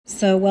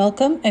So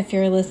welcome if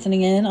you're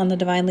listening in on the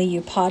Divinely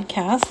You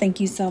podcast. Thank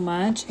you so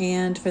much.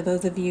 And for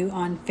those of you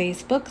on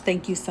Facebook,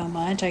 thank you so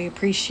much. I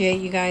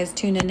appreciate you guys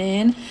tuning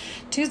in.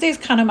 Tuesday's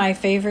kind of my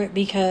favorite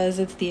because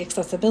it's the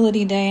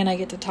accessibility day and I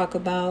get to talk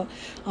about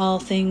all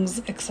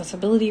things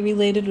accessibility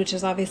related, which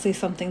is obviously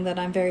something that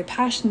I'm very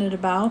passionate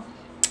about.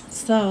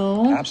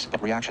 So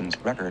apps, reactions,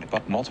 record,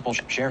 but multiple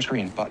share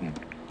screen button.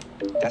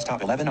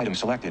 Desktop 11 items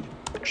selected.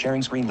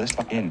 Sharing screen list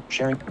in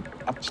sharing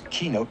up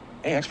keynote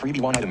AX freebie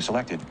 1 item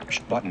selected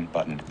button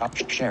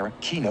up share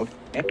keynote.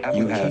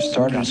 You have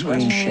started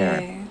screen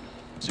share.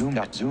 Zoom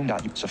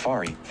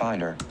Safari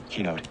Finder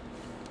Keynote.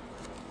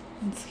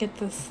 Let's get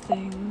this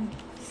thing.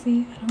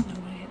 See, I don't know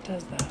why it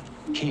does that.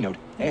 Keynote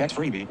AX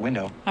freebie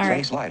window. All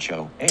right.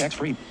 Slideshow AX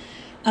free.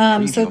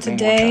 So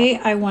today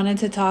I wanted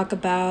to talk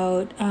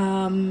about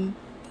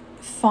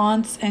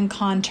fonts and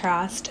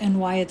contrast and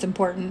why it's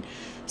important.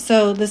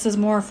 So this is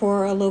more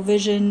for a low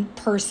vision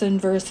person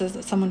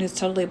versus someone who's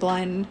totally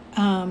blind.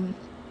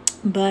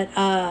 But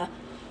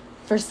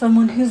for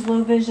someone who's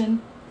low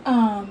vision,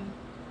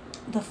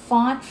 the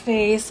font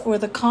face or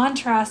the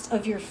contrast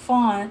of your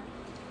font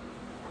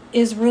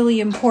is really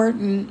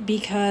important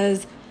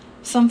because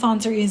some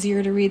fonts are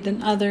easier to read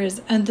than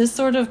others. And this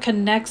sort of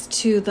connects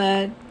to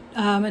the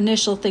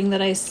initial thing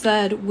that I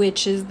said,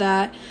 which is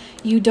that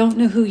you don't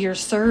know who you're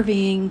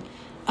serving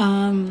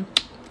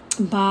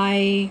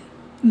by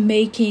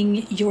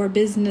making your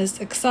business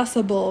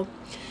accessible,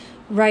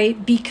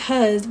 right?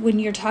 Because when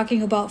you're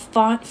talking about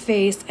font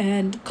face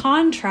and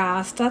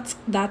contrast, that's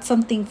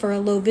something for a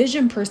low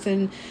vision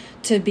person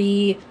to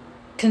be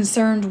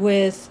concerned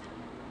with.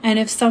 And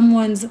if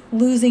someone's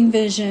losing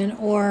vision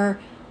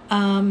or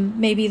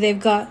maybe they've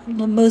got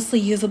mostly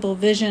usable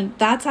vision,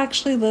 that's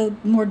actually the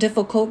more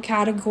difficult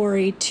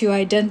category to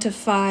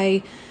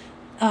identify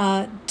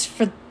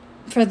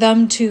for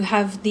them to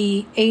have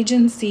the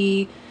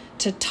agency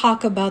to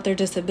talk about their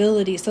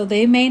disability. So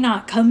they may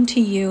not come to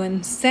you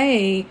and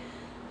say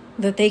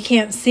that they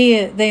can't see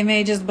it. They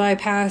may just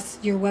bypass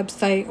your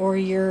website or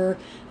your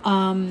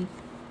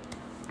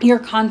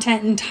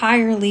content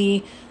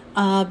entirely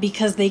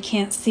because they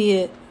can't see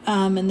it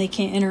and they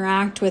can't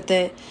interact with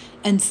it.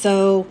 And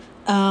so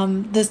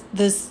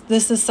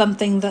this is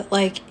something that,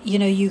 like, you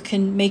know, you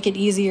can make it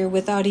easier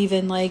without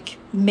even like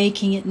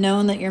making it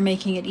known that you're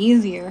making it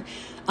easier.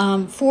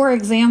 For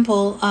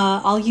example,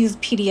 I'll use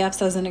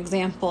PDFs as an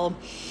example,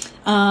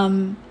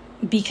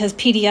 because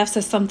PDFs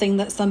is something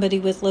that somebody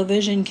with low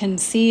vision can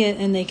see it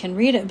and they can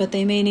read it, but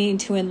they may need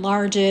to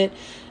enlarge it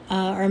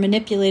or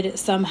manipulate it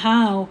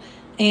somehow.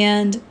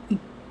 And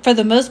for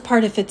the most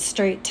part, if it's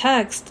straight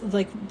text,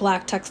 like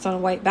black text on a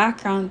white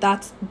background,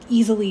 that's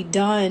easily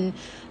done.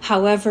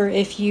 However,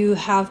 if you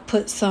have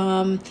put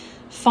some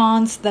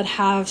fonts that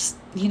have,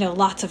 you know,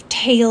 lots of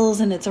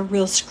tails and it's a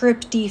real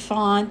scripty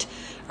font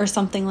or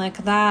something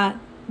like that,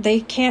 they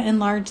can't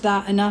enlarge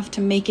that enough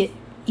to make it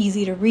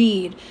easy to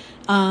read.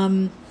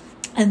 And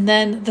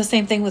then the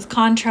same thing with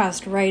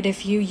contrast, right?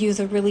 If you use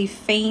a really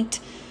faint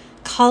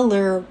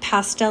color,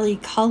 pastel-y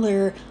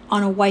color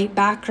on a white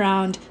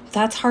background,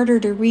 that's harder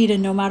to read,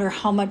 and no matter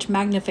how much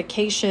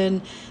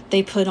magnification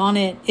they put on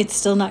it, it's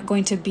still not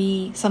going to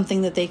be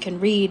something that they can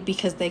read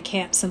because they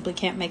simply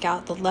can't make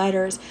out the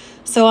letters.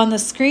 So on the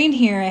screen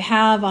here, I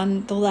have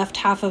on the left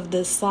half of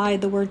this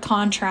slide the word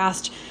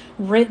contrast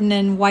written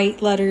in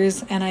white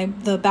letters,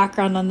 and the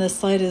background on this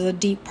slide is a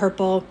deep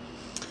purple.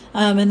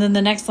 And then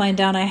the next line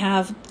down, I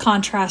have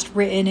contrast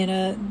written in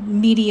a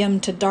medium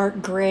to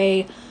dark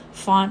gray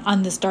font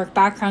on this dark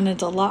background.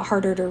 It's a lot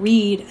harder to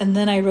read. And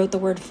then I wrote the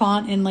word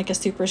font in like a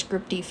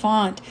superscripty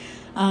font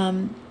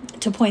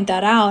to point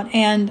that out.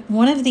 And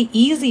one of the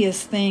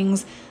easiest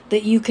things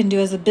that you can do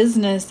as a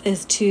business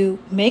is to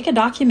make a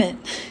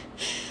document,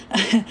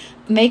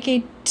 make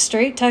a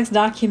straight text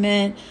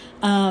document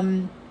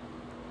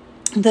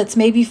that's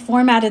maybe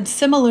formatted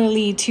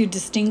similarly to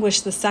distinguish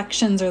the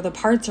sections or the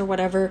parts or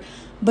whatever,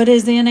 but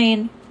is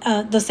in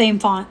the same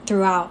font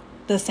throughout,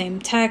 the same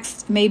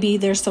text. Maybe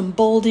there's some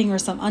bolding or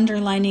some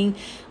underlining,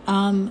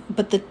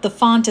 but the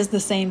font is the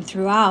same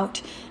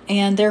throughout.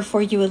 And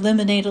therefore you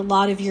eliminate a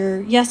lot of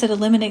it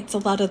eliminates a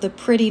lot of the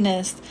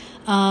prettiness,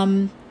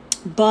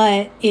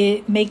 but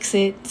it makes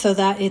it so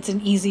that it's an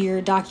easier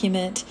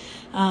document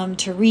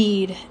to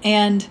read.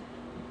 And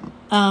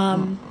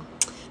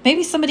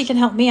maybe somebody can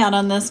help me out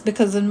on this,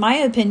 because in my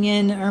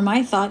opinion, or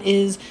my thought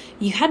is,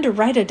 you had to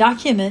write a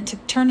document to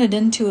turn it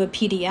into a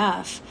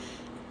PDF.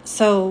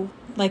 So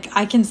like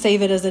I can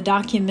save it as a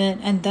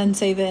document and then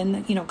save it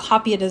and, you know,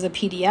 copy it as a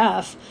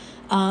PDF,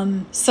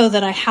 so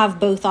that I have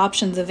both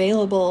options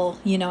available.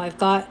 You know, I've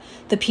got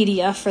the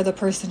PDF for the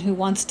person who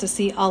wants to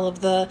see all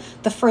of the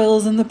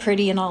frills and the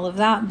pretty and all of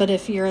that. But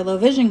if you're a low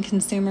vision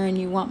consumer and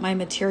you want my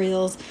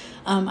materials,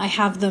 I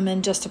have them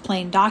in just a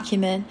plain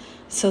document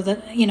so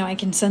that, you know, I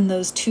can send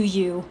those to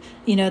you.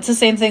 You know, it's the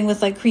same thing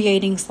with like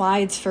creating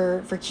slides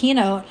for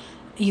Keynote.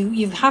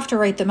 You have to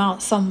write them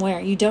out somewhere.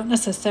 You don't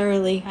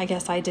necessarily, I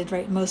guess I did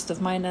write most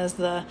of mine as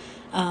the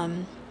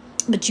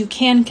but you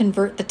can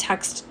convert the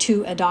text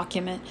to a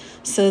document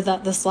so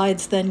that the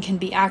slides then can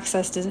be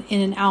accessed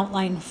in an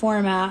outline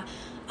format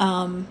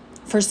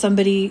for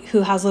somebody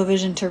who has low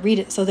vision to read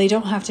it, so they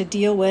don't have to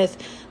deal with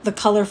the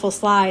colorful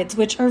slides,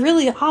 which are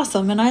really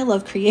awesome, and I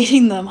love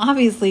creating them,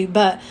 obviously,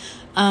 but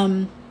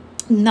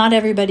not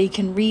everybody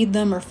can read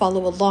them or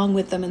follow along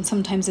with them, and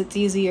sometimes it's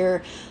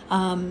easier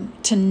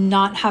to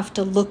not have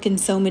to look in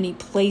so many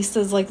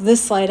places. Like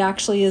this slide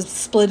actually is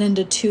split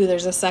into two.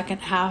 There's a second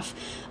half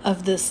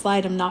of this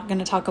slide I'm not going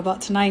to talk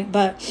about tonight,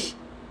 but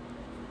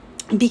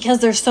because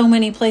there's so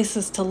many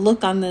places to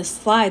look on this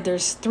slide,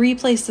 there's 3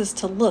 places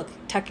to look,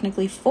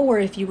 technically 4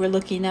 if you were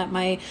looking at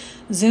my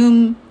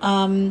Zoom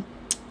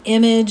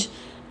image,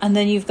 and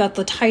then you've got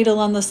the title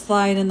on the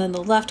slide, and then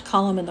the left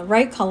column and the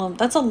right column.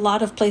 That's a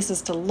lot of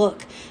places to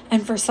look,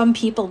 and for some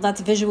people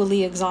that's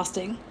visually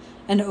exhausting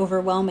and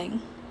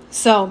overwhelming.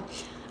 So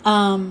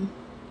and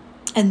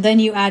then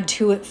you add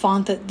to it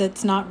font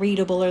that's not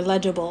readable or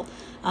legible.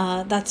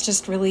 That's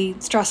just really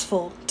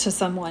stressful to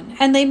someone,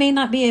 and they may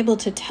not be able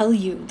to tell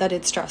you that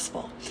it's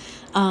stressful.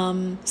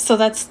 So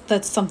that's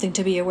something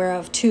to be aware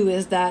of too,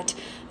 is that,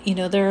 you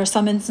know, there are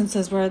some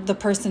instances where the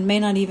person may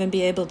not even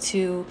be able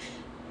to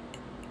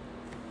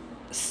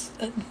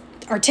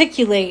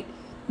articulate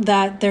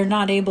that they're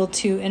not able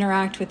to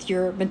interact with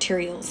your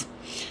materials.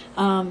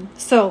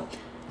 So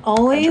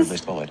always enter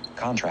list bullet,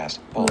 contrast,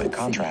 bullet,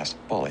 contrast,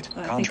 bullet,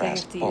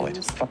 contrast,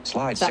 bullet.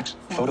 Slide 6,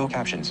 photo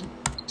captions.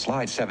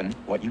 Slide 7,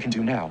 what you can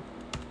do now.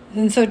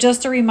 And so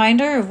just a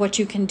reminder of what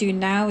you can do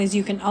now is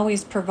you can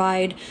always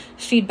provide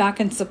feedback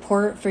and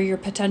support for your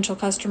potential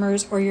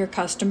customers or your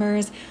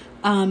customers,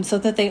 so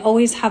that they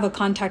always have a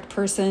contact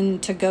person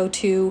to go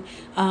to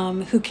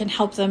who can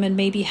help them and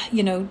maybe,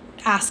 you know,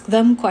 ask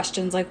them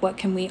questions like, what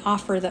can we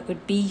offer that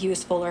would be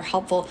useful or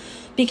helpful?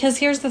 Because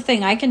here's the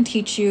thing, I can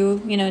teach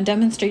you, you know, and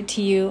demonstrate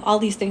to you all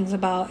these things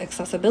about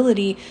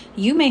accessibility.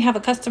 You may have a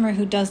customer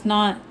who does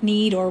not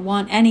need or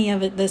want any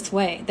of it this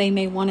way. They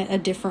may want it a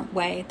different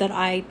way that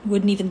I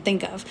wouldn't even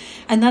think of.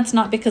 And that's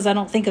not because I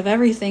don't think of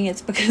everything.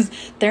 It's because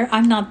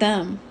I'm not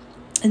them.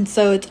 And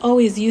so it's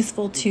always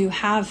useful to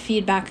have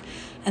feedback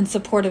and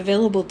support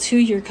available to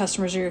your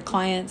customers or your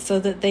clients so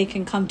that they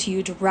can come to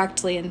you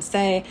directly and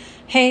say,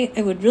 hey,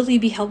 it would really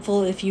be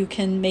helpful if you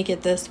can make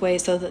it this way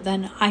so that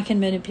then I can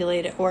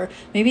manipulate it. Or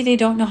maybe they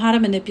don't know how to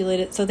manipulate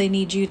it, so they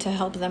need you to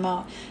help them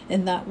out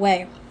in that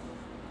way.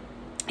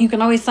 You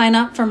can always sign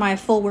up for my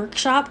full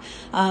workshop,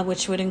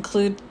 which would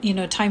include, you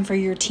know, time for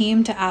your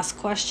team to ask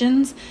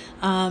questions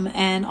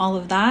and all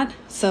of that.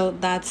 So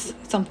that's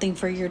something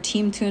for your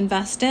team to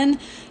invest in.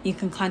 You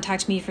can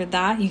contact me for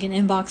that. You can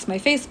inbox my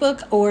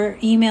Facebook or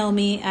email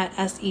me at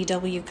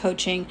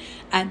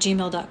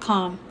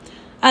sewcoaching@gmail.com.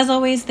 As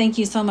always, thank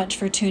you so much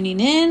for tuning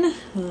in.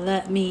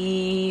 Let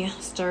me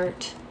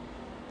start.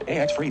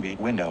 AX freebie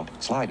window,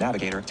 slide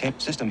navigator,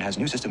 system has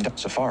new system,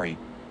 Safari.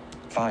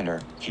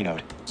 Finder,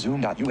 Keynote,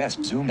 Zoom.us,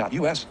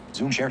 Zoom.us,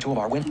 Zoom share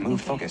toolbar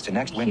move focus to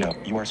next window.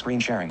 You are screen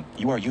sharing.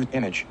 You are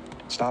image.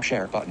 Stop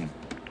share button.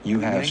 You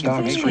have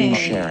stopped screen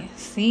share.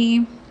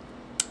 See,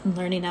 I'm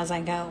learning as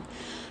I go.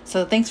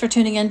 So thanks for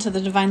tuning in to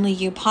the Divinely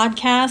You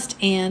podcast,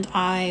 and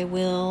I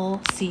will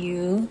see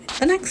you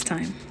the next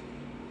time.